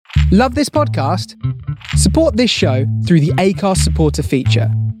Love this podcast? Support this show through the Acast supporter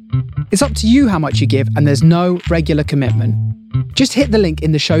feature. It's up to you how much you give, and there's no regular commitment. Just hit the link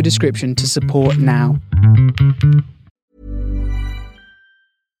in the show description to support now.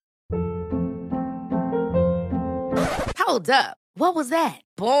 Hold up. What was that?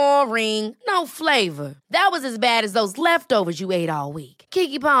 Boring. No flavor. That was as bad as those leftovers you ate all week.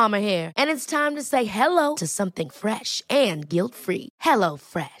 Keke Palmer here. And it's time to say hello to something fresh and guilt-free. Hello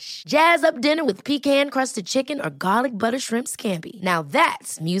Fresh. Jazz up dinner with pecan-crusted chicken or garlic butter shrimp scampi. Now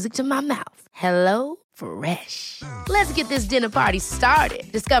that's music to my mouth. Hello Fresh. Let's get this dinner party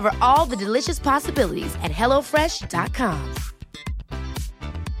started. Discover all the delicious possibilities at HelloFresh.com.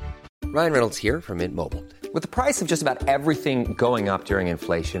 Ryan Reynolds here from Mint Mobile. With the price of just about everything going up during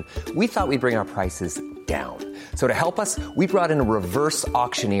inflation, we thought we'd bring our prices down. So to help us, we brought in a reverse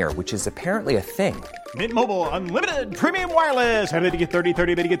auctioneer, which is apparently a thing. Mint Mobile Unlimited Premium Wireless. How to get 30,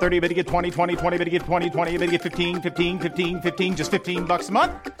 30, bit to get 30, bit to get 20, 20, 20, bit to get 20, 20, bit to get 15, 15, 15, 15, just $15 a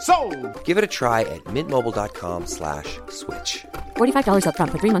month? Sold! Give it a try at mintmobile.com/switch. $45 up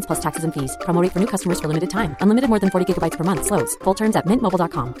front for 3 months plus taxes and fees. Promo rate for new customers for limited time. Unlimited more than 40 gigabytes per month. Slows full terms at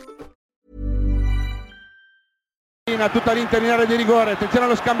mintmobile.com. Tutta l'Inter in area di rigore, attenzione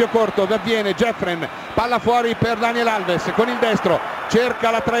allo scambio corto, avviene Jeffren, palla fuori per Daniel Alves, con il destro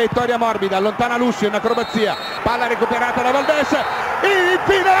cerca la traiettoria morbida, allontana Lucio in acrobazia, palla recuperata da Valdés, in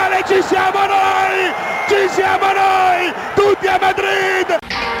finale ci siamo noi, tutti a Madrid!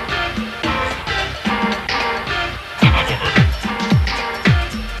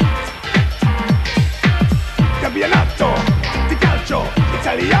 Campionato di calcio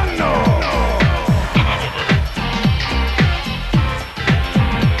italiano!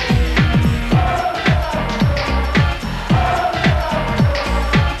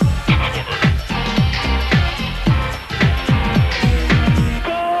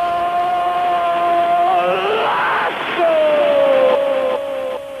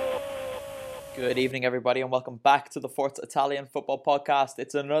 Good evening, everybody, and welcome back to the Forza Italian Football Podcast.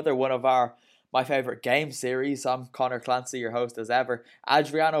 It's another one of my favourite game series. I'm Connor Clancy, your host as ever.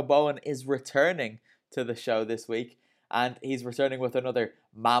 Adriano Bowen is returning to the show this week, and he's returning with another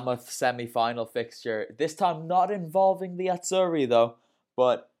mammoth semi-final fixture. This time not involving the Azzurri, though,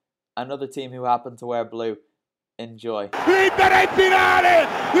 but another team who happen to wear blue. Enjoy. L'Inter è in finale!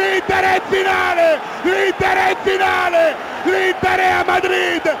 L'Inter è in finale! L'Inter è in finale! L'Inter è a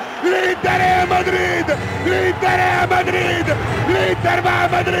Madrid! L'Inter è a Madrid! L'Inter è a Madrid! L'Inter va a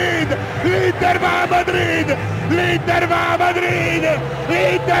Madrid! L'Inter va a Madrid! L'Inter va a Madrid!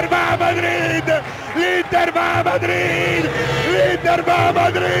 L'Inter va a Madrid! L'Inter va a Madrid! L'Inter va a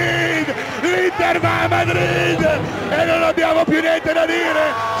Madrid! L'Inter va a Madrid! E non abbiamo più niente da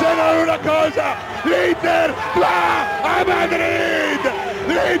dire se non una cosa! L'Inter va a Madrid!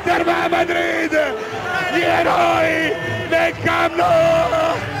 L'Inter va a Madrid! Gli eroi del Camp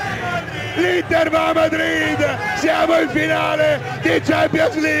Nou! L'Inter va a Madrid! Siamo in finale di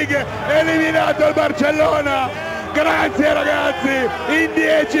Champions League! Eliminato il Barcellona! Grazie ragazzi! In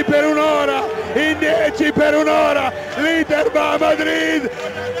 10 per un'ora! In 10 per un'ora! L'Inter va a Madrid!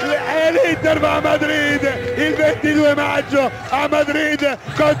 E l'Inter va a Madrid! Il 22 maggio a Madrid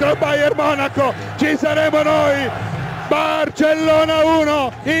contro il Bayern Monaco! Ci saremo noi! Barcellona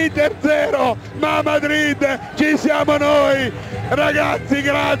 1, Inter 0, ma a Madrid ci siamo noi! Ragazzi,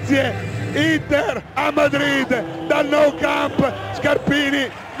 grazie! Inter a Madrid, dal Nou Camp, Scarpini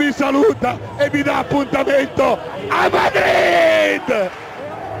vi saluta e vi dà appuntamento a Madrid!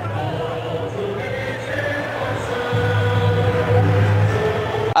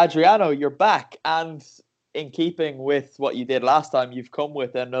 Adriano, you're back, and in keeping with what you did last time, you've come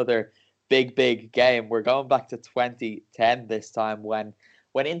with another big game. We're going back to 2010 this time when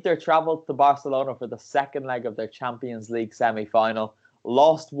Inter travelled to Barcelona for the second leg of their Champions League semi-final,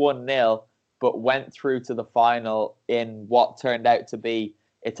 lost 1-0, but went through to the final in what turned out to be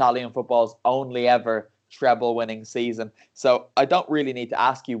Italian football's only ever treble-winning season. So I don't really need to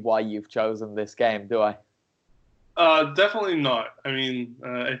ask you why you've chosen this game, do I? Definitely not. I mean,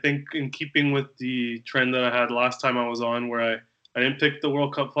 I think in keeping with the trend that I had last time I was on, where I didn't pick the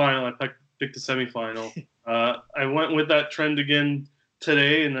World Cup final, I picked the semi-final. I went with that trend again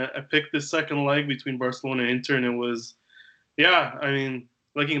today, and I picked the second leg between Barcelona and Inter, and it was, yeah, I mean,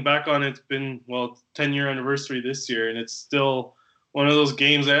 looking back on it, it's been, 10-year anniversary this year, and it's still one of those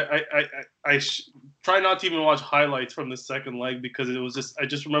games I try not to even watch highlights from the second leg because it was just, I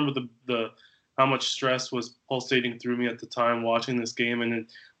just remember the how much stress was pulsating through me at the time watching this game. And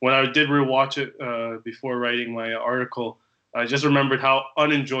when I did rewatch it before writing my article, I just remembered how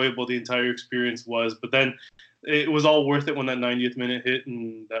unenjoyable the entire experience was. But then it was all worth it when that 90th minute hit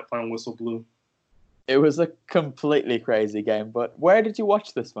and that final whistle blew. It was a completely crazy game. But where did you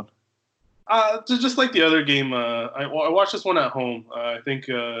watch this one? Just like the other game, I watched this one at home. I think,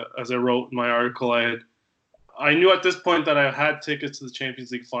 as I wrote in my article, I knew at this point that I had tickets to the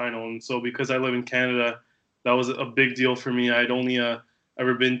Champions League final, and so because I live in Canada, that was a big deal for me. I'd only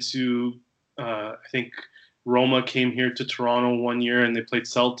ever been to, I think Roma came here to Toronto one year, and they played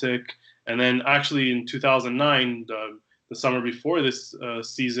Celtic, and then actually in 2009, the summer before this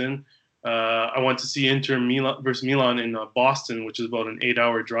season, I went to see Inter Milan versus Milan in Boston, which is about an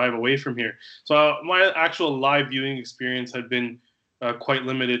 8-hour drive away from here. So my actual live viewing experience had been quite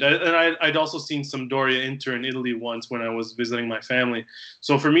limited. And I'd also seen Sampdoria Inter in Italy once when I was visiting my family.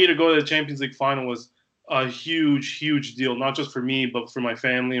 So for me to go to the Champions League final was a huge, huge deal, not just for me, but for my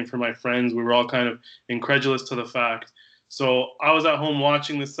family and for my friends. We were all kind of incredulous to the fact. So I was at home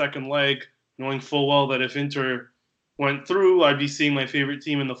watching the second leg, knowing full well that if Inter went through, I'd be seeing my favorite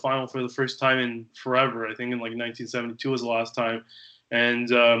team in the final for the first time in forever. I think in like 1972 was the last time.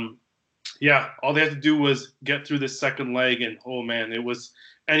 And all they had to do was get through this second leg. And oh man, it was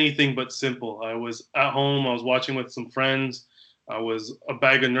anything but simple. I was at home. I was watching with some friends. I was a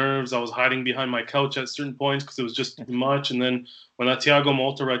bag of nerves. I was hiding behind my couch at certain points because it was just too much. And then when that Thiago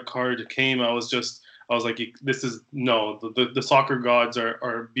Motta red card came, I was like, this is no, the soccer gods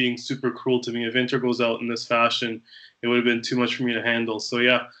are being super cruel to me. If Inter goes out in this fashion, it would have been too much for me to handle. So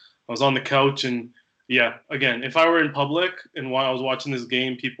yeah, I was on the couch, and yeah, again, if I were in public and while I was watching this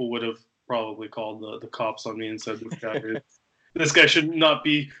game, people would have probably called the cops on me and said, this guy should not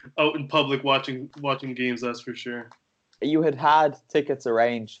be out in public watching games, that's for sure. You had tickets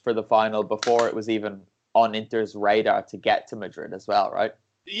arranged for the final before it was even on Inter's radar to get to Madrid as well, right?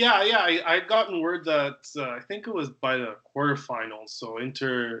 Yeah, I'd gotten word that I think it was by the quarterfinals. So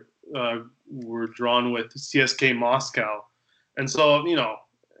Inter were drawn with CSK Moscow. And so,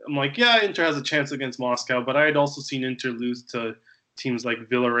 I'm like, yeah, Inter has a chance against Moscow, but I had also seen Inter lose to teams like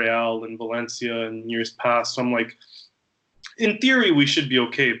Villarreal and Valencia in years past. So I'm like, in theory, we should be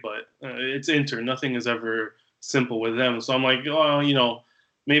okay, but it's Inter. Nothing is ever simple with them. So I'm like, oh,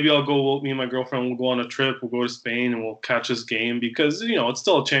 maybe I'll go, me and my girlfriend will go on a trip, we'll go to Spain and we'll catch this game because, it's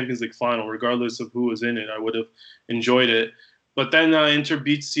still a Champions League final, regardless of who was in it. I would have enjoyed it. But then Inter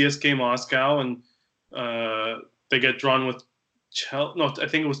beats CSK Moscow and they get drawn with Chelsea. No, I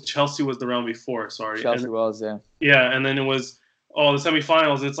think it was Chelsea was the round before, sorry. Chelsea was, yeah. Yeah, and then it was, the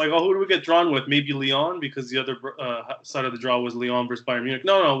semifinals. It's like, who do we get drawn with? Maybe Lyon, because the other side of the draw was Lyon versus Bayern Munich.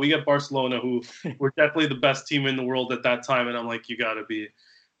 No, we get Barcelona, who were definitely the best team in the world at that time. And I'm like, you got to be.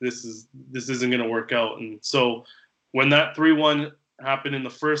 This isn't going to work out. And so when that 3-1 happened in the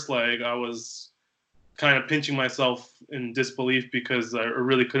first leg, I was kind of pinching myself in disbelief because I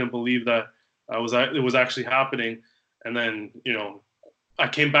really couldn't believe that it was actually happening. And then, I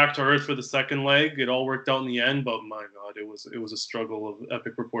came back to earth for the second leg. It all worked out in the end, but my God, it was a struggle of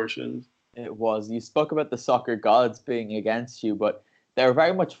epic proportions. It was. You spoke about the soccer gods being against you, but they were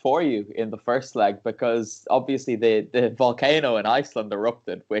very much for you in the first leg because obviously the volcano in Iceland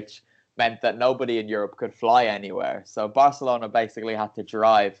erupted, which meant that nobody in Europe could fly anywhere. So Barcelona basically had to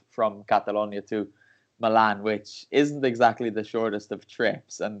drive from Catalonia to Milan, which isn't exactly the shortest of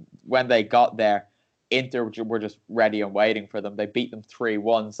trips. And when they got there, Inter were just ready and waiting for them. They beat them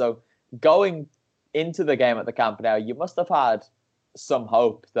 3-1. So going into the game at the Camp Nou, you must have had some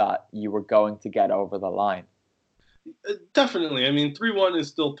hope that you were going to get over the line. Definitely. I mean, 3-1 is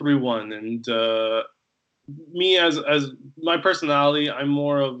still 3-1. And me, as my personality, I'm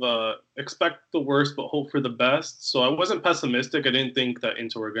more of expect the worst but hope for the best. So I wasn't pessimistic. I didn't think that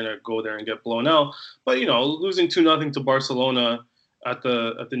Inter were going to go there and get blown out. But, losing 2-0 to Barcelona at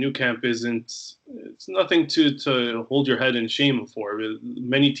the new camp it's nothing to hold your head in shame for.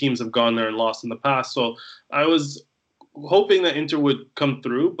 Many teams have gone there and lost in the past. So I was hoping that Inter would come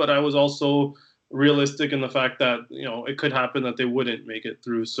through, but I was also realistic in the fact that, it could happen that they wouldn't make it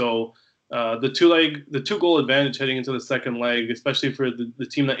through. So the 2-goal advantage heading into the second leg, especially for the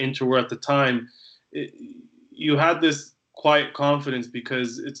team that Inter were at the time, you had this quiet confidence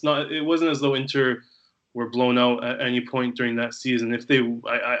because it wasn't as though Inter were blown out at any point during that season. If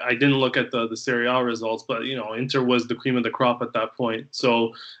I didn't look at the Serie A results, but Inter was the cream of the crop at that point.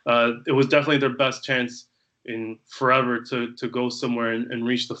 So it was definitely their best chance in forever to go somewhere and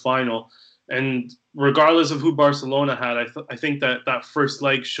reach the final. And regardless of who Barcelona had, I think that first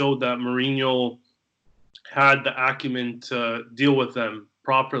leg showed that Mourinho had the acumen to deal with them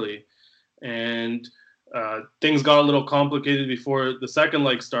properly. And things got a little complicated before the second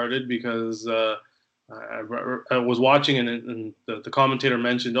leg started because I was watching and the commentator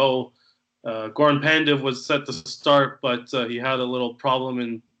mentioned, Goran Pandev was set to start, but he had a little problem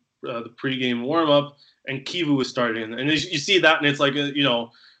in the pregame warm-up, and Kivu was starting. And you see that, and it's like,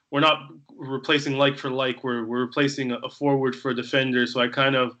 we're not replacing like for like. We're replacing a forward for a defender. So I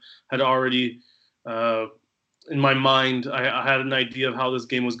kind of had already, in my mind, I had an idea of how this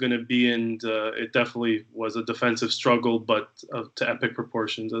game was going to be, and it definitely was a defensive struggle, but to epic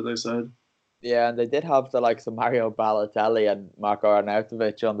proportions, as I said. Yeah, and they did have the likes of Mario Balotelli and Marko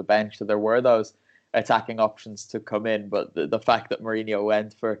Arnautovic on the bench, so there were those attacking options to come in. But the fact that Mourinho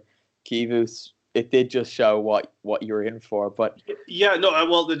went for Kivus, it did just show what you're in for. But yeah, no,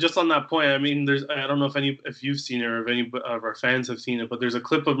 well, just on that point, I mean, I don't know if you've seen it or if any of our fans have seen it, but there's a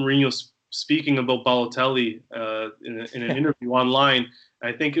clip of Mourinho speaking about Balotelli in an interview online.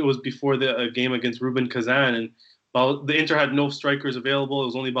 I think it was before the game against Rubin Kazan, and the Inter had no strikers available. It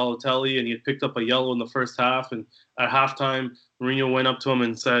was only Balotelli, and he had picked up a yellow in the first half. And at halftime, Mourinho went up to him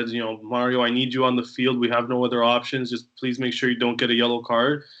and said, Mario, I need you on the field. We have no other options. Just please make sure you don't get a yellow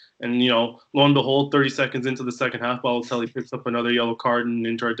card. And, lo and behold, 30 seconds into the second half, Balotelli picks up another yellow card, and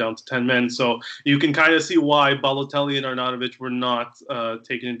Inter are down to 10 men. So you can kind of see why Balotelli and Arnautovic were not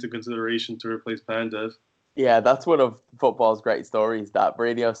taken into consideration to replace Pandev. Yeah, that's one of football's great stories, that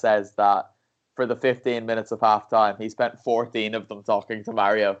Mourinho says that for the 15 minutes of halftime, he spent 14 of them talking to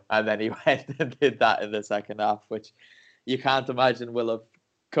Mario, and then he went and did that in the second half, which you can't imagine will have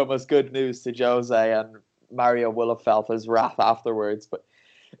come as good news to Jose, and Mario will have felt his wrath afterwards. But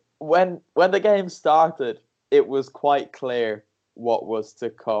when the game started, it was quite clear what was to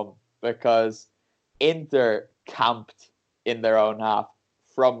come, because Inter camped in their own half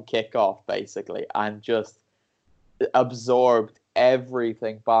from kickoff, basically, and just absorbed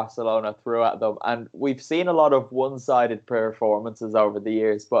everything Barcelona threw at them. And we've seen a lot of one-sided performances over the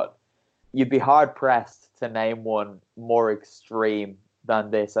years, but you'd be hard-pressed to name one more extreme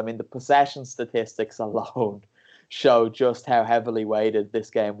than this. I mean, the possession statistics alone show just how heavily weighted this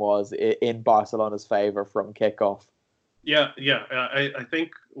game was in Barcelona's favour from kickoff. Yeah. I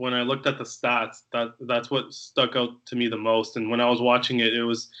think when I looked at the stats, that's what stuck out to me the most. And when I was watching it, it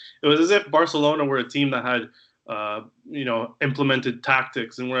was as if Barcelona were a team that had implemented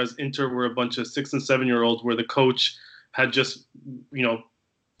tactics, and whereas Inter were a bunch of 6 and 7-year-olds where the coach had just,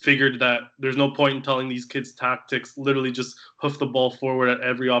 figured that there's no point in telling these kids tactics, literally just hoof the ball forward at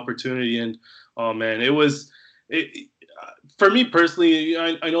every opportunity. And, oh man, for me personally,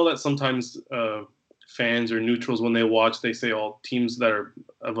 I know that sometimes fans or neutrals, when they watch, they say, teams that are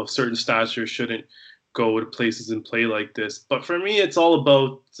of a certain stature shouldn't go to places and play like this. But for me, it's all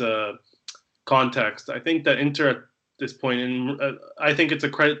about context. I think that Inter at this point, and I think it's a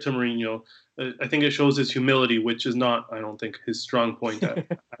credit to Mourinho, I think it shows his humility, which is not, I don't think, his strong point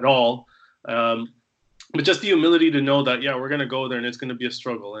at all. But just the humility to know that, we're going to go there and it's going to be a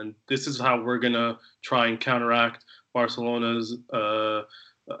struggle. And this is how we're going to try and counteract Barcelona's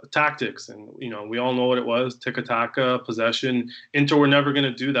tactics. And, we all know what it was, tiki-taka, possession. Inter were never going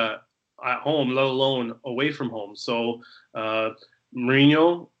to do that at home, let alone away from home. So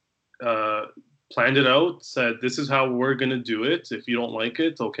Mourinho planned it out, said, this is how we're going to do it. If you don't like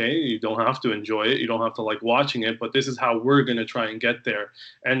it, okay, you don't have to enjoy it. You don't have to like watching it, but this is how we're going to try and get there.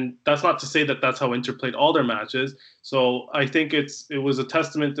 And that's not to say that that's how Inter played all their matches. So I think it was a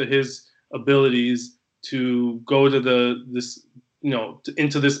testament to his abilities to go to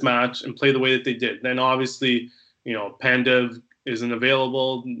into this match and play the way that they did. Then obviously, Pandev isn't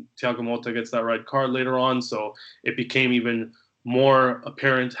available. Thiago Motta gets that red card later on. So it became even more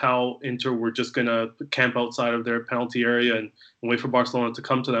apparent how Inter were just going to camp outside of their penalty area and wait for Barcelona to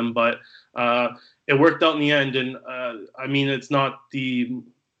come to them. But it worked out in the end. And I mean, it's not the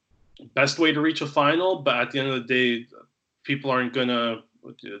best way to reach a final, but at the end of the day, people aren't going to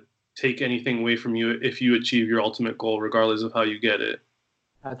take anything away from you if you achieve your ultimate goal, regardless of how you get it.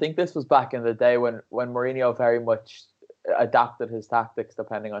 I think this was back in the day when Mourinho very much adapted his tactics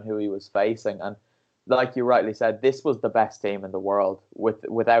depending on who he was facing. And like you rightly said, this was the best team in the world,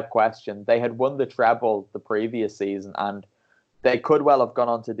 without question. They had won the treble the previous season, and they could well have gone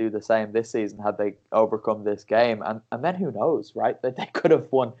on to do the same this season had they overcome this game. And then who knows, right? That they could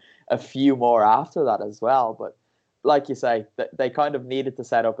have won a few more after that as well. But like you say, they kind of needed to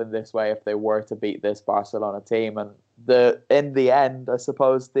set up in this way if they were to beat this Barcelona team. And in the end, I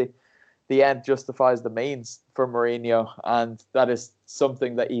suppose the end justifies the means for Mourinho, and that is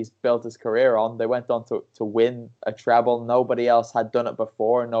something that he's built his career on. They went on to win a treble. Nobody else had done it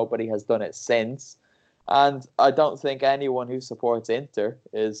before. Nobody has done it since. And I don't think anyone who supports Inter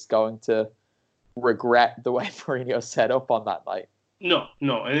is going to regret the way Mourinho set up on that night. No.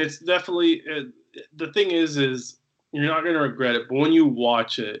 And it's definitely, the thing is you're not going to regret it. But when you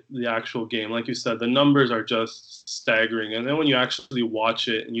watch it, the actual game, like you said, the numbers are just staggering. And then when you actually watch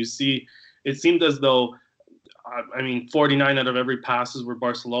it and you see, it seemed as though, 49 out of every passes were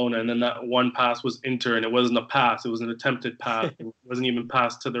Barcelona, and then that one pass was Inter, and it wasn't a pass. It was an attempted pass. It wasn't even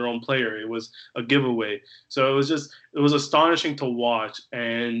passed to their own player. It was a giveaway. So it was astonishing to watch.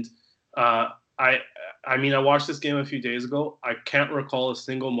 And I watched this game a few days ago. I can't recall a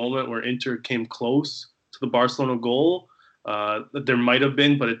single moment where Inter came close to the Barcelona goal. There might have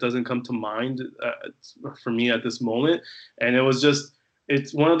been, but it doesn't come to mind for me at this moment. And it was just,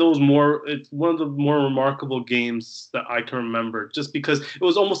 it's one of the more remarkable games that I can remember, just because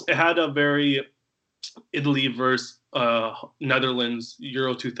it had a very Italy versus Netherlands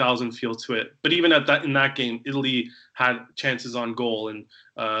Euro 2000 feel to it. But even in that game, Italy had chances on goal and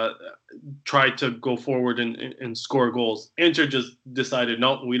tried to go forward and score goals. Inter just decided,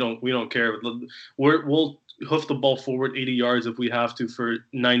 no, we don't care. We'll hoof the ball forward 80 yards if we have to for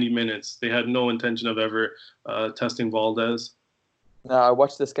 90 minutes. They had no intention of ever testing Valdez. No, I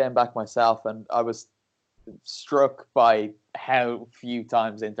watched this game back myself, and I was struck by how few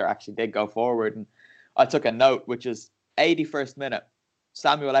times Inter actually did go forward. And I took a note, which is 81st minute,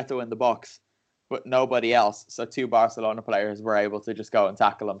 Samuel Eto'o in the box, but nobody else. So 2 Barcelona players were able to just go and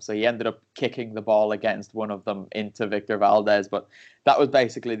tackle him. So he ended up kicking the ball against one of them into Victor Valdez. But that was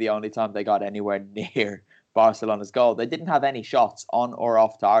basically the only time they got anywhere near Barcelona's goal. They didn't have any shots on or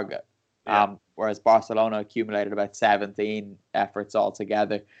off target. Yeah. Whereas Barcelona accumulated about 17 efforts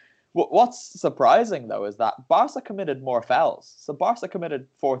altogether. What's surprising, though, is that Barca committed more fouls. So Barca committed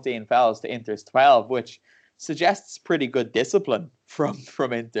 14 fouls to Inter's 12, which suggests pretty good discipline from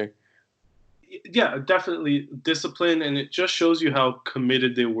Inter. Yeah, definitely discipline, and it just shows you how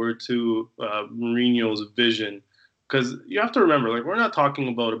committed they were to Mourinho's vision. Because you have to remember, we're not talking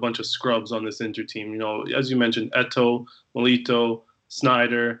about a bunch of scrubs on this Inter team. As you mentioned, Eto'o, Milito,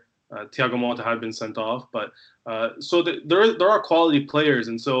 Sneijder, Thiago Motta had been sent off, but there are quality players,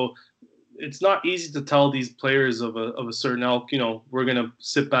 and so it's not easy to tell these players of a certain ilk, we're gonna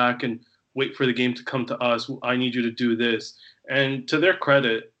sit back and wait for the game to come to us. I need you to do this. And to their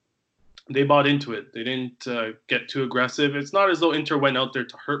credit, they bought into it. They didn't get too aggressive. It's not as though Inter went out there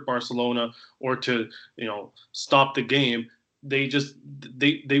to hurt Barcelona or to stop the game. They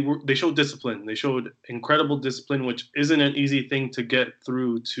showed discipline. They showed incredible discipline, which isn't an easy thing to get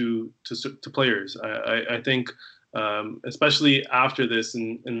through to players. I think, especially after this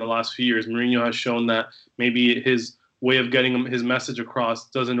in the last few years, Mourinho has shown that maybe his way of getting his message across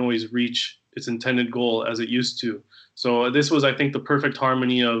doesn't always reach its intended goal as it used to. So this was, I think, the perfect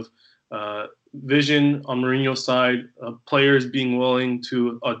harmony of vision on Mourinho's side, players being willing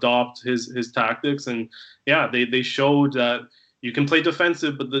to adopt his tactics. And yeah, they showed that you can play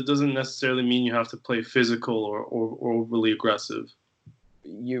defensive, but that doesn't necessarily mean you have to play physical or overly aggressive.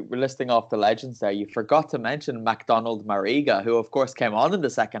 You were listing off the legends there. You forgot to mention McDonald Mariga, who of course came on in the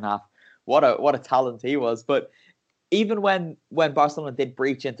second half. What a talent he was. But even when Barcelona did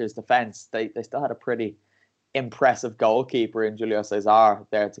breach Inter's defense, they still had a pretty impressive goalkeeper in Julio Cesar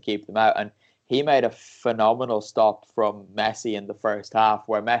there to keep them out. And he made a phenomenal stop from Messi in the first half,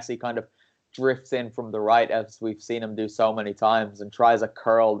 where Messi kind of drifts in from the right, as we've seen him do so many times, and tries a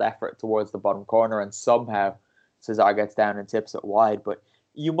curled effort towards the bottom corner, and somehow Cesar gets down and tips it wide. But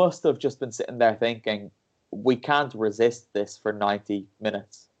you must have just been sitting there thinking, we can't resist this for 90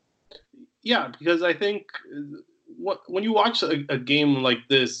 minutes. Yeah, because I think when you watch a game like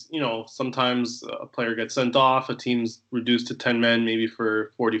this, sometimes a player gets sent off, a team's reduced to 10 men maybe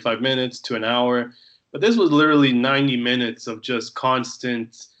for 45 minutes to an hour. But this was literally 90 minutes of just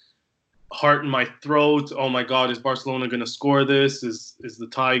constant heart in my throat. Oh my God, is Barcelona going to score this? Is the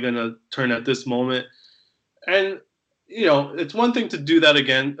tie going to turn at this moment? And, it's one thing to do that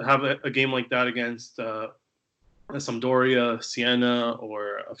again, have a game like that against a Sampdoria, Siena,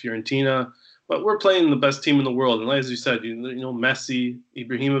 or a Fiorentina. But we're playing the best team in the world. And as you said, Messi,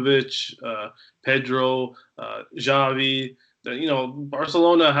 Ibrahimovic, Pedro, Xavi,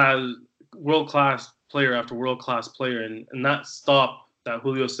 Barcelona has world-class player after world-class player. And that stop, that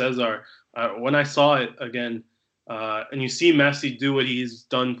Julio Cesar, when I saw it again, and you see Messi do what he's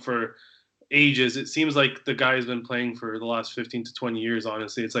done for ages, it seems like the guy has been playing for the last 15 to 20 years,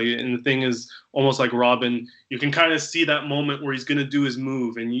 honestly. It's like, and the thing is almost like Robin, you can kind of see that moment where he's going to do his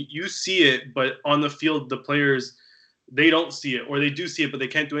move, and you see it, but on the field, the players, they don't see it, or they do see it, but they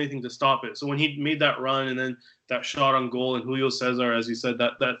can't do anything to stop it. So when he made that run and then that shot on goal, and Julio Cesar, as you said,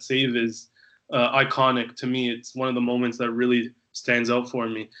 that save is iconic to me. It's one of the moments that really stands out for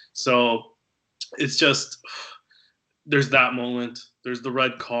me. So it's just, there's that moment, there's the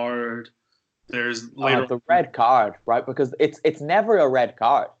red card, There's later the red card, right? Because it's never a red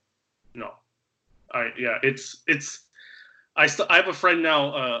card. No, I have a friend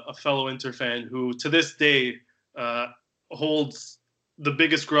now, a fellow Inter fan, who to this day holds the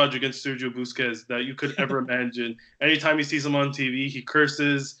biggest grudge against Sergio Busquets that you could ever imagine. Anytime he sees him on TV, he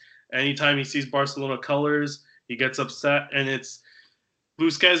curses. Anytime he sees Barcelona colors, he gets upset. And it's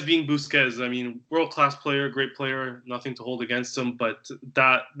Busquets being Busquets. I mean, world-class player, great player, nothing to hold against him. But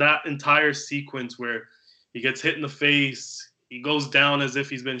that entire sequence where he gets hit in the face, he goes down as if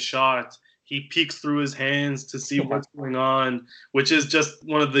he's been shot, he peeks through his hands to see what's going on, which is just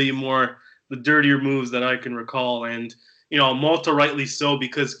one of the dirtier moves that I can recall. And Malta rightly so,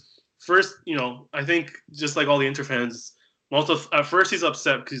 because first, I think just like all the Inter fans, Malta, at first he's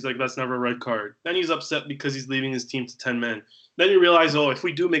upset because he's like, that's never a red card. Then he's upset because he's leaving his team to 10 men. Then you realize, if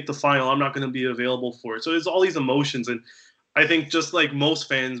we do make the final, I'm not going to be available for it. So there's all these emotions. And I think just like most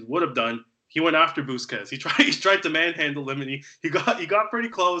fans would have done, he went after Busquets. He tried to manhandle him, and he got pretty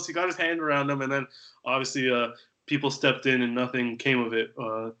close. He got his hand around him, and then obviously people stepped in and nothing came of it,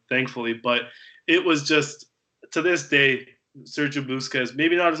 thankfully. But it was just, to this day, Sergio Busquets,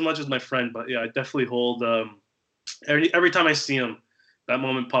 maybe not as much as my friend, but yeah, I definitely hold every time I see him, that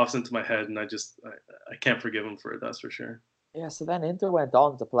moment pops into my head, and I can't forgive him for it, that's for sure. Yeah, so then Inter went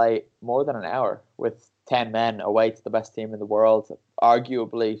on to play more than an hour with 10 men away to the best team in the world.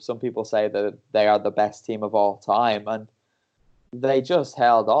 Arguably, some people say that they are the best team of all time, and they just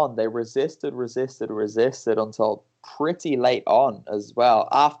held on. They resisted until pretty late on as well.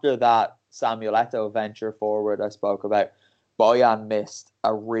 After that Samuel Eto'o venture forward I spoke about, Bojan missed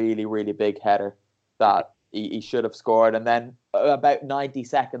a really, really big header that he should have scored. And then about 90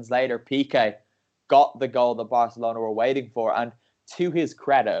 seconds later, Piqué got the goal that Barcelona were waiting for. And to his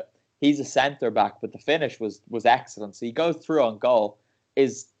credit, he's a centre-back, but the finish was excellent. So he goes through on goal,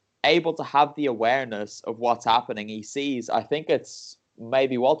 is able to have the awareness of what's happening. He sees, I think it's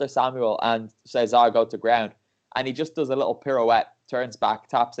maybe Walter Samuel and Cesar go to ground, and he just does a little pirouette, turns back,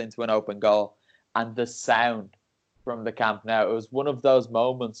 taps into an open goal. And the sound from the Camp Nou, it was one of those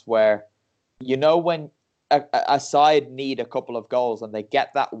moments where, when a side need a couple of goals and they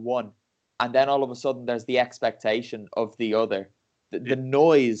get that one, and then all of a sudden there's the expectation of the other. The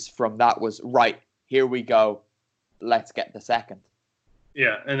noise from that was, right, here we go, let's get the second.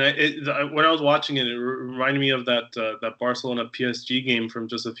 Yeah, and when I was watching it, it reminded me of that Barcelona PSG game from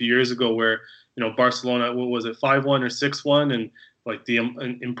just a few years ago, where Barcelona, what was it, 5-1 or 6-1, and like the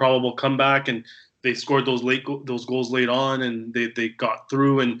improbable comeback, and they scored those goals late on, and they got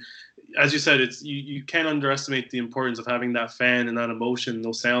through. And as you said, it's you can't underestimate the importance of having that fan and that emotion,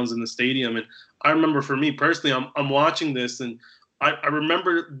 those sounds in the stadium. And I remember, for me personally, I'm watching this, and I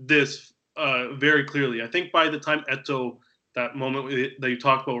remember this very clearly. I think by the time Eto'o, that moment that you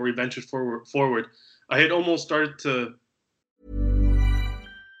talked about where he ventured forward, I had almost started to.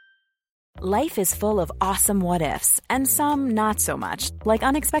 Life is full of awesome what-ifs, and some not so much, like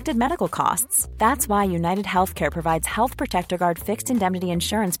unexpected medical costs. That's why United Healthcare provides Health Protector Guard fixed indemnity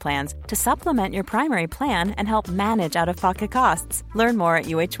insurance plans to supplement your primary plan and help manage out-of-pocket costs. Learn more at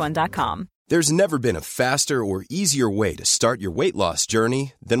uh1.com. There's never been a faster or easier way to start your weight loss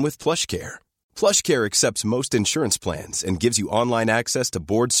journey than with PlushCare. PlushCare accepts most insurance plans and gives you online access to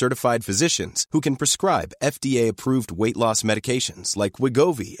board-certified physicians who can prescribe FDA-approved weight loss medications like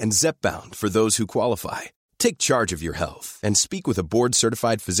Wegovy and Zepbound for those who qualify. Take charge of your health and speak with a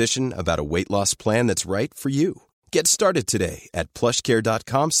board-certified physician about a weight loss plan that's right for you. Get started today at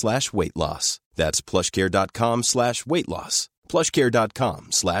plushcare.com/weight loss. That's plushcare.com/weight loss.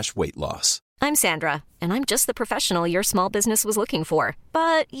 plushcare.com/weight loss. I'm Sandra, and I'm just the professional your small business was looking for.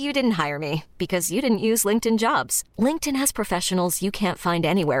 But you didn't hire me because you didn't use LinkedIn Jobs. LinkedIn has professionals you can't find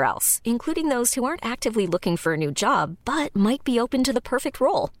anywhere else, including those who aren't actively looking for a new job, but might be open to the perfect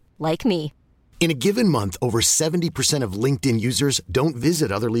role, like me. In a given month, over 70% of LinkedIn users don't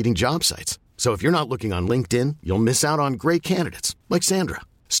visit other leading job sites. So if you're not looking on LinkedIn, you'll miss out on great candidates like Sandra.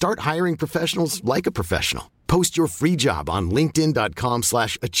 Start hiring professionals like a professional. Post your free job on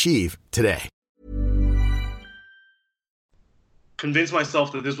linkedin.com/achieve today. Convinced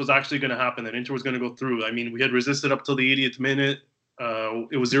myself that this was actually going to happen, that Inter was going to go through. I mean, we had resisted up till the 80th minute.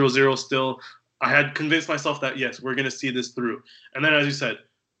 It was 0-0 still. I had convinced myself that, yes, we're going to see this through. And then, as you said,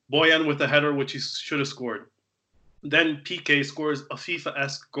 Bojan with the header, which he should have scored. Then Piqué scores a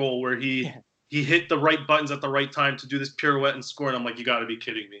FIFA-esque goal where he hit the right buttons at the right time to do this pirouette and score. And I'm like, you got to be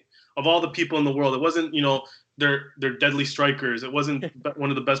kidding me. Of all the people in the world, it wasn't, they're deadly strikers. It wasn't one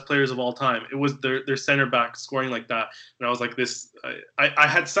of the best players of all time. It was their center back scoring like that. And I was like, I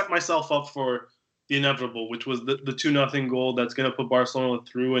had set myself up for the inevitable, which was the 2-0 goal that's going to put Barcelona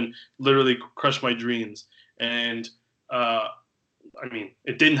through and literally crush my dreams. And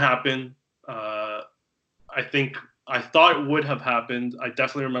it didn't happen. I thought it would have happened. I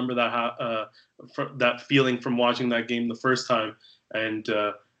definitely remember that feeling from watching that game the first time. And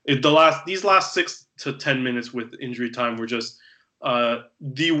these last 6 to 10 minutes with injury time were just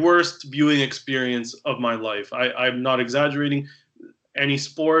the worst viewing experience of my life. I'm not exaggerating. Any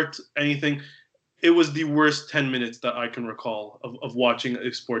sport, anything. It was the worst 10 minutes that I can recall of watching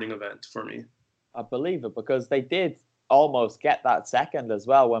a sporting event for me. I believe it, because they did almost get that second as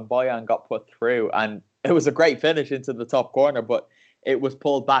well when Bojan got put through, and it was a great finish into the top corner, but it was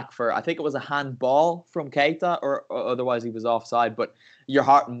pulled back for, I think it was a handball from Keita, or otherwise he was offside. But your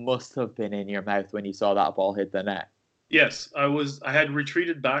heart must have been in your mouth when you saw that ball hit the net. Yes, I had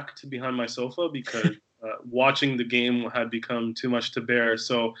retreated back to behind my sofa because watching the game had become too much to bear.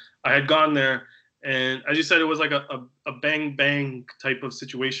 So I had gone there, and as you said, it was like a bang bang type of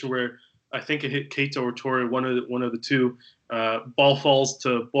situation where I think it hit Keita or Torre, one of the two. Ball falls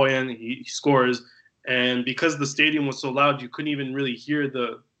to Bojan, he scores. And because the stadium was so loud, you couldn't even really hear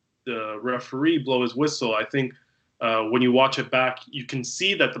the referee blow his whistle. I think when you watch it back, you can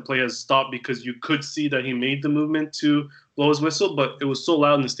see that the play has stopped because you could see that he made the movement to blow his whistle, but it was so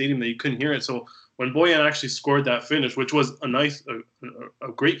loud in the stadium that you couldn't hear it. So when Bojan actually scored that finish, which was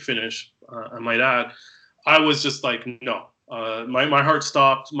a great finish, I might add, I was just like, no. My heart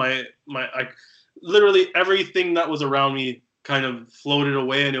stopped. Literally everything that was around me kind of floated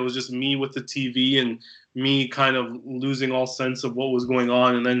away, and it was just me with the TV and me kind of losing all sense of what was going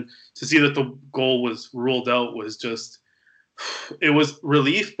on. And then to see that the goal was ruled out was just, it was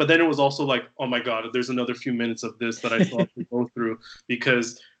relief, but then it was also like, oh my God, there's another few minutes of this that I still have to go through,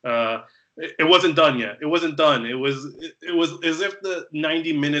 because it wasn't done yet. It wasn't done. It was as if the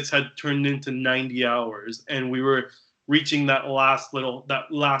 90 minutes had turned into 90 hours, and we were reaching that last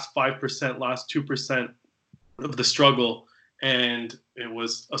 5%, last 2% of the struggle. And it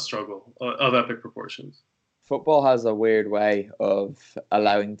was a struggle of epic proportions. Football has a weird way of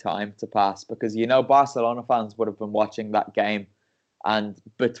allowing time to pass, because, Barcelona fans would have been watching that game, and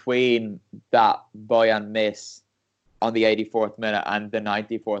between that Bojan miss on the 84th minute and the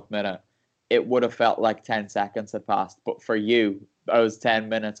 94th minute, it would have felt like 10 seconds had passed. But for you, those 10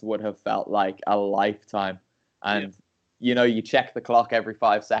 minutes would have felt like a lifetime. And, you check the clock every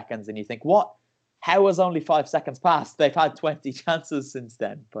 5 seconds and you think, what? How has only 5 seconds passed? They've had 20 chances since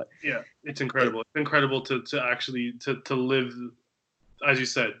then. But yeah, it's incredible. It's incredible to actually to live, as you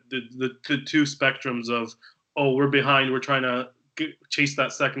said, the two spectrums of, oh, we're behind, we're trying to chase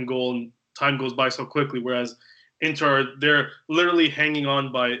that second goal, and time goes by so quickly. Whereas Inter, they're literally hanging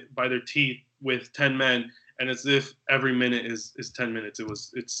on by their teeth with 10 men, and as if every minute is 10 minutes.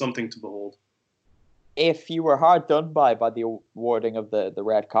 It's something to behold. If you were hard done by the awarding of the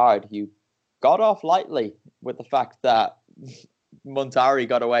red card, you got off lightly with the fact that Montari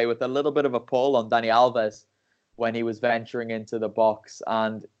got away with a little bit of a pull on Dani Alves when he was venturing into the box.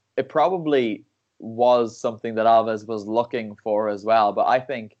 And it probably was something that Alves was looking for as well. But I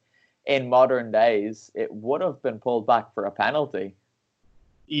think in modern days, it would have been pulled back for a penalty.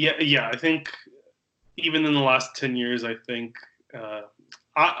 Yeah. I think even in the last 10 years, I think...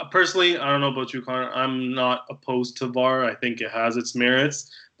 personally, I don't know about you, Connor, I'm not opposed to VAR. I think it has its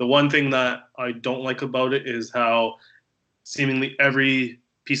merits. The one thing that I don't like about it is how seemingly every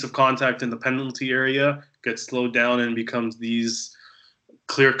piece of contact in the penalty area gets slowed down and becomes these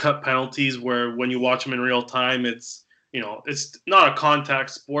clear-cut penalties where when you watch them in real time, it's not a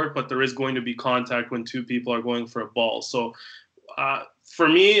contact sport, but there is going to be contact when two people are going for a ball. So for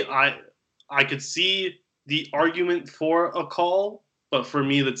me, I could see the argument for a call, but for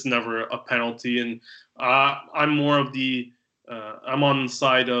me, that's never a penalty. And I'm more of I'm on the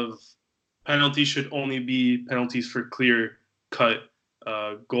side of penalties should only be penalties for clear-cut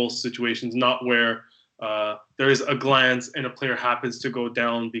goal situations, not where there is a glance and a player happens to go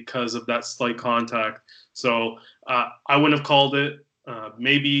down because of that slight contact. So I wouldn't have called it.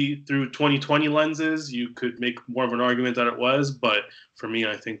 Maybe through 2020 lenses, you could make more of an argument that it was. But for me,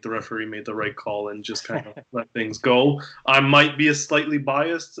 I think the referee made the right call and just kind of let things go. I might be slightly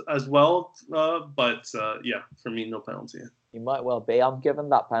biased as well, but for me, no penalty. You might well be. I'm giving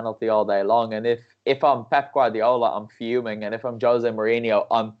that penalty all day long. And if I'm Pep Guardiola, I'm fuming. And if I'm Jose Mourinho,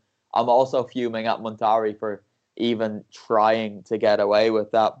 I'm also fuming at Montari for even trying to get away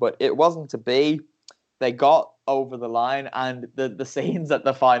with that. But it wasn't to be. They got over the line, and the scenes at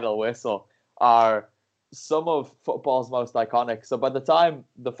the final whistle are some of football's most iconic. So by the time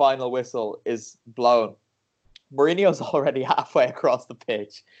the final whistle is blown, Mourinho's already halfway across the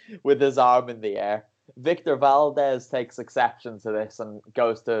pitch with his arm in the air. Victor Valdez takes exception to this and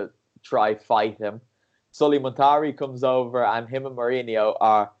goes to try fight him. Sully Montari comes over and him and Mourinho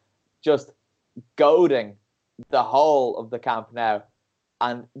are just goading the whole of the Camp Nou.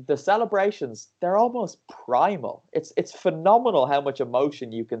 And the celebrations, they're almost primal. It's phenomenal how much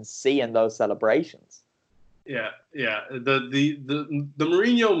emotion you can see in those celebrations. Yeah. The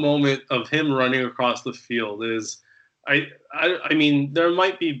Mourinho moment of him running across the field is, I mean, there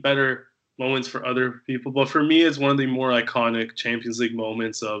might be better moments for other people, but for me, it's one of the more iconic Champions League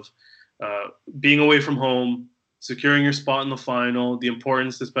moments of being away from home, securing your spot in the final, the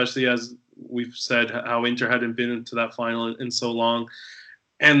importance, especially as we've said, how Inter hadn't been into that final in so long,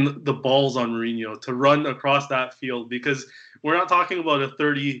 and the balls on Mourinho to run across that field, because we're not talking about a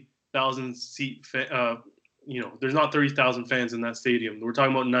 30,000 seat, there's not 30,000 fans in that stadium. We're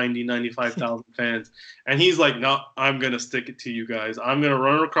talking about 95,000 fans. And he's like, no, I'm going to stick it to you guys. I'm going to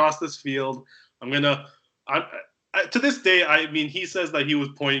run across this field. To this day, I mean, he says that he was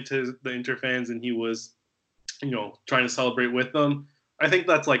pointing to the Inter fans and he was, trying to celebrate with them. I think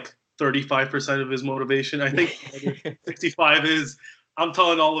that's like 35% of his motivation. I think 65 is, I'm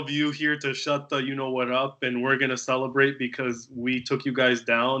telling all of you here to shut the you-know-what up, and we're going to celebrate because we took you guys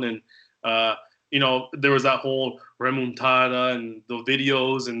down. And, there was that whole remontada and the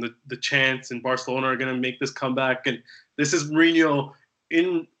videos and the chants, and Barcelona are going to make this comeback. And this is Mourinho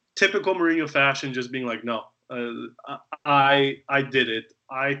in typical Mourinho fashion, just being like, no, I did it.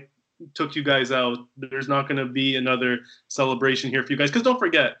 I took you guys out. There's not going to be another celebration here for you guys. Because don't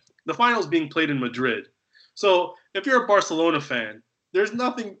forget, the final's being played in Madrid. So if you're a Barcelona fan, there's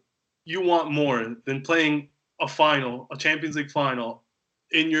nothing you want more than playing a final, a Champions League final,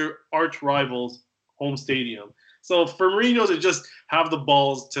 in your arch rival's home stadium. So for Mourinho to just have the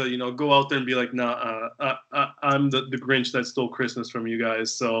balls to, go out there and be like, nah, I'm the Grinch that stole Christmas from you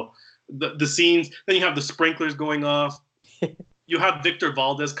guys. So the scenes, then you have the sprinklers going off. You have Victor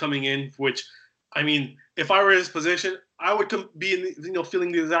Valdez coming in, which, I mean, if I were in his position, I would be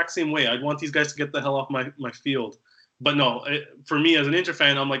feeling the exact same way. I'd want these guys to get the hell off my field. But no, for me as an Inter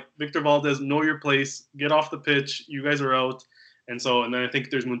fan, I'm like, Victor Valdez, know your place, get off the pitch. You guys are out. And then I think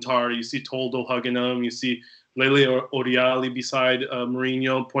there's Montari. You see Toldo hugging him. You see Lele Oriali beside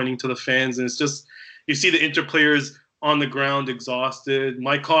Mourinho pointing to the fans. And it's just, you see the Inter players on the ground exhausted.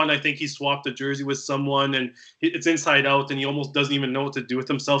 Maicon, I think he swapped a jersey with someone and it's inside out and he almost doesn't even know what to do with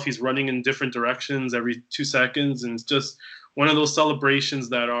himself. He's running in different directions every 2 seconds. And it's just one of those celebrations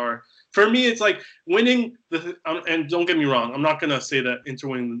that are, for me, it's like winning and don't get me wrong, I'm not going to say that Inter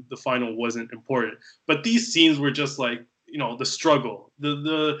winning the final wasn't important, but these scenes were just like, the struggle,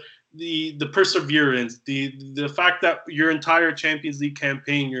 the perseverance, the fact that your entire Champions League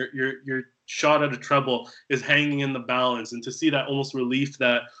campaign, your shot at a treble is hanging in the balance, and to see that almost relief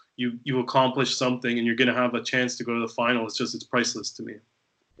that you accomplished something and you're going to have a chance to go to the final, it's priceless to me.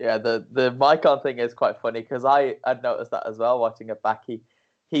 Yeah, the Maicon thing is quite funny because I'd noticed that as well watching it back.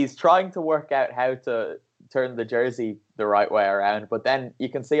 He's trying to work out how to turn the jersey the right way around, but then you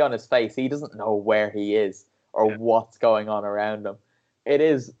can see on his face he doesn't know where he is or what's going on around him. It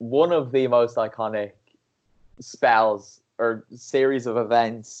is one of the most iconic spells or series of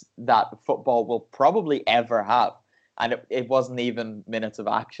events that football will probably ever have. And it wasn't even minutes of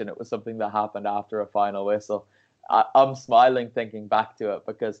action. It was something that happened after a final whistle. I'm smiling thinking back to it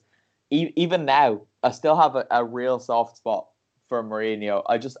because even now, I still have a real soft spot for Mourinho.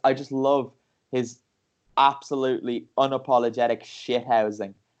 I just love his absolutely unapologetic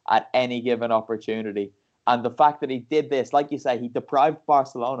shithousing at any given opportunity. And the fact that he did this, like you say, he deprived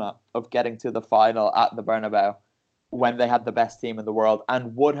Barcelona of getting to the final at the Bernabeu when they had the best team in the world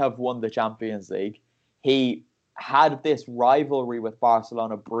and would have won the Champions League. He had this rivalry with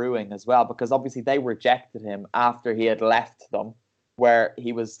Barcelona brewing as well, because obviously they rejected him after he had left them, where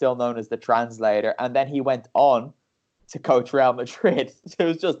he was still known as the translator. And then he went on to coach Real Madrid.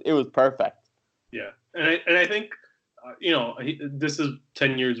 It was perfect. Yeah. And I think, this is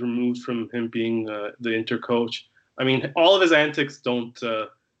 10 years removed from him being the Inter coach. I mean, all of his antics don't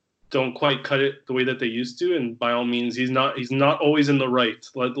quite cut it the way that they used to. And by all means, he's not always in the right.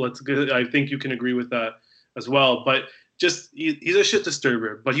 I think you can agree with that as well. But just he's a shit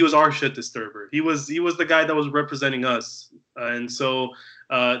disturber. But he was our shit disturber. He was the guy that was representing us. And so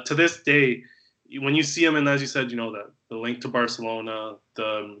to this day, when you see him, and as you said, the link to Barcelona,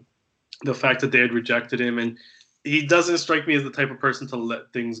 the fact that they had rejected him, and he doesn't strike me as the type of person to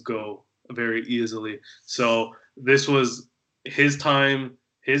let things go very easily. So this was his time,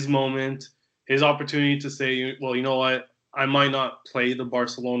 his moment, his opportunity to say, well, you know what? I might not play the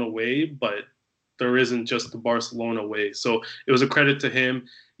Barcelona way, but there isn't just the Barcelona way. So it was a credit to him.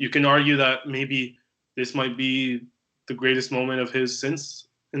 You can argue that maybe this might be the greatest moment of his since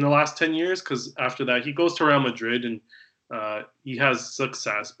in the last 10 years, because after that he goes to Real Madrid and he has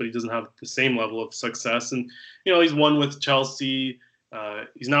success, but he doesn't have the same level of success. And, he's won with Chelsea.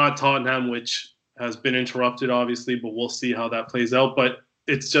 He's now at Tottenham, which has been interrupted, obviously, but we'll see how that plays out. But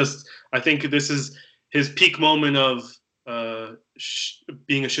it's just, I think this is his peak moment of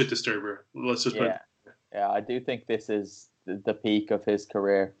being a shit disturber. Let's just put it. Yeah, I do think this is the peak of his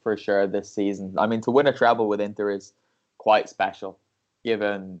career for sure this season. I mean, to win a treble with Inter is quite special,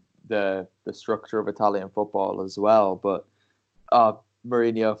 given the structure of Italian football as well. But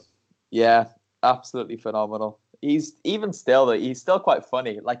Mourinho, yeah, absolutely phenomenal. He's still quite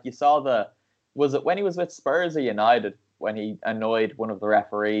funny. Like, you saw was it when he was with Spurs or United, when he annoyed one of the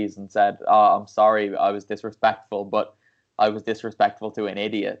referees and said, I'm sorry, I was disrespectful, but I was disrespectful to an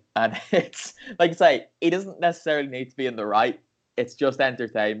idiot. And it's, like I say, he doesn't necessarily need to be in the right. It's just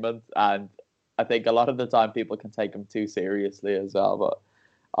entertainment. And I think a lot of the time people can take him too seriously as well. But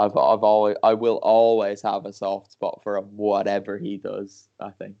I will always have a soft spot for him, whatever he does,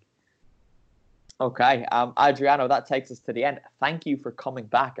 I think. Okay, Adriano, that takes us to the end. Thank you for coming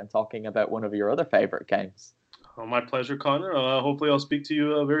back and talking about one of your other favorite games. Oh, my pleasure, Connor. Hopefully I'll speak to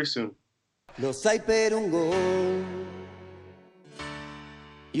you very soon. Lo sai per un gol,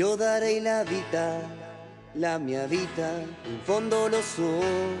 io darei la vita, la mia vita, in fondo lo so.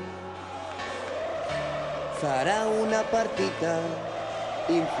 Sarà una partita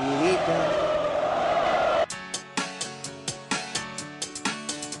infinita.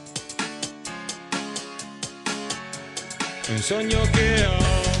 Un sogno che ho,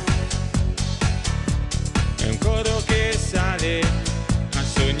 è un coro che sale a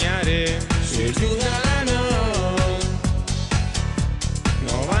sognare su e giù dalla notte.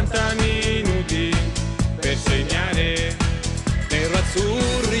 90 minuti per segnare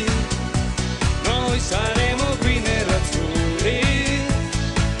nerazzurri, noi saremo qui nerazzurri,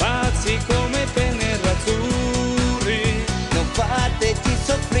 pazzi come per nerazzurri. Non fateci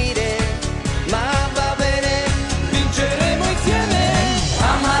soffrire, ma va bene. Vinceremo insieme,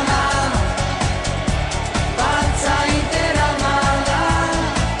 amala, pazza intera amala,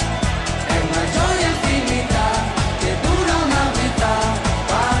 è una gioia infinita che dura una vita,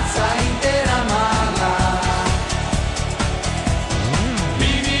 pazza intera amala.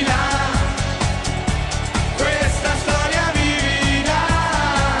 Vivila, questa storia vivila,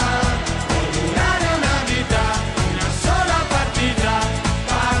 può durare una vita, una sola partita,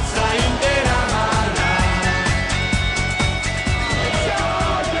 pazza intera amala.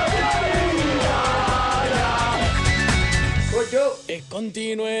 E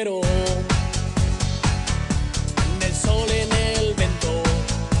continuerò nel sole e nel vento,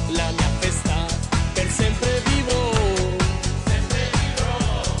 la mia festa per sempre vivrò,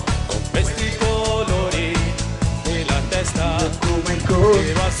 con questi colori nella testa,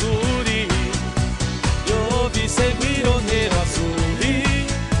 nero azzurri, io vi seguirò nero azzurri,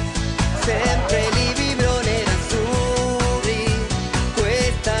 Sempre li vivrò nerazzurri,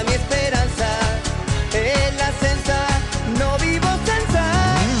 questa mia speranza è l'assenza, no vivo senza.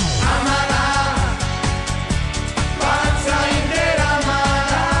 Amala, pazza intera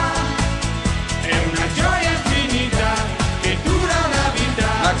amala, è una gioia infinita che dura una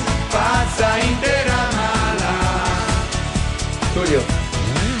vita, pazza intera amala. Giulio.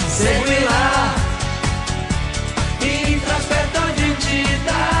 Seguila, in trasferta o in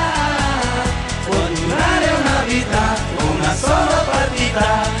città, può durare una vita, una sola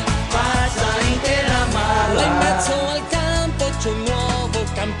partita, pazza intera là amala. in mezzo al campo c'è un nuovo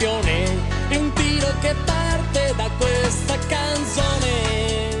campione, e un tiro che parte da questa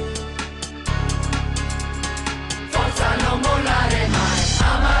canzone. Forza non mollare mai,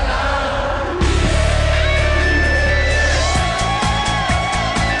 amala.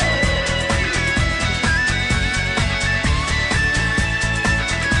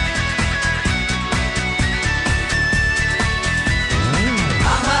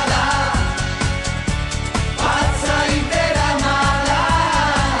 Amala, pazza intera amala,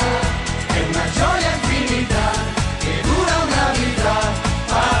 è una gioia infinita che dura una vita,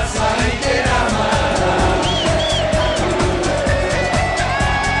 pazza intera amala.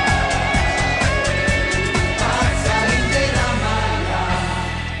 Pazza intera amala.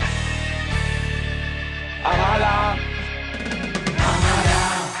 Amala. Amala.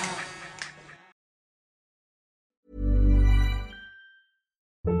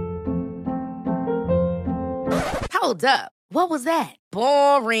 Hold up. What was that?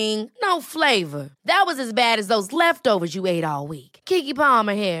 Boring. No flavor. That was as bad as those leftovers you ate all week. Keke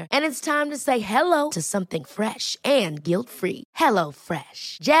Palmer here, and it's time to say hello to something fresh and guilt-free. Hello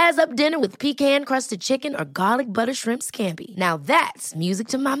Fresh. Jazz up dinner with pecan-crusted chicken or garlic butter shrimp scampi. Now that's music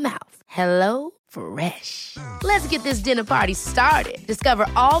to my mouth. Hello Fresh. Let's get this dinner party started. Discover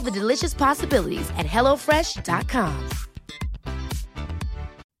all the delicious possibilities at HelloFresh.com.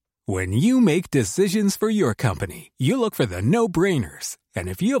 When you make decisions for your company, you look for the no-brainers. And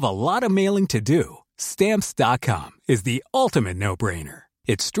if you have a lot of mailing to do, Stamps.com is the ultimate no-brainer.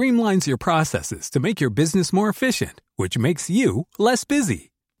 It streamlines your processes to make your business more efficient, which makes you less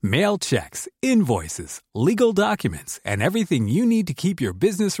busy. Mail checks, invoices, legal documents, and everything you need to keep your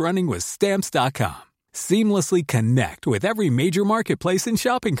business running with Stamps.com. Seamlessly connect with every major marketplace and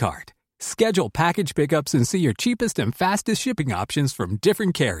shopping cart. Schedule package pickups and see your cheapest and fastest shipping options from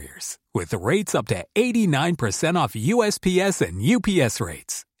different carriers, with rates up to 89% off USPS and UPS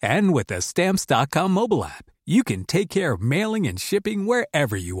rates. And with the Stamps.com mobile app, you can take care of mailing and shipping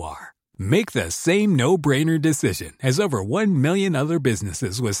wherever you are. Make the same no-brainer decision as over 1 million other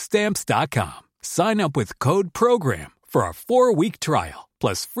businesses with Stamps.com. Sign up with code PROGRAM for a 4-week trial,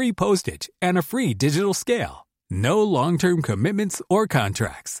 plus free postage and a free digital scale. No long-term commitments or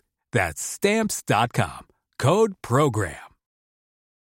contracts. That's Stamps.com. Code PROGRAM.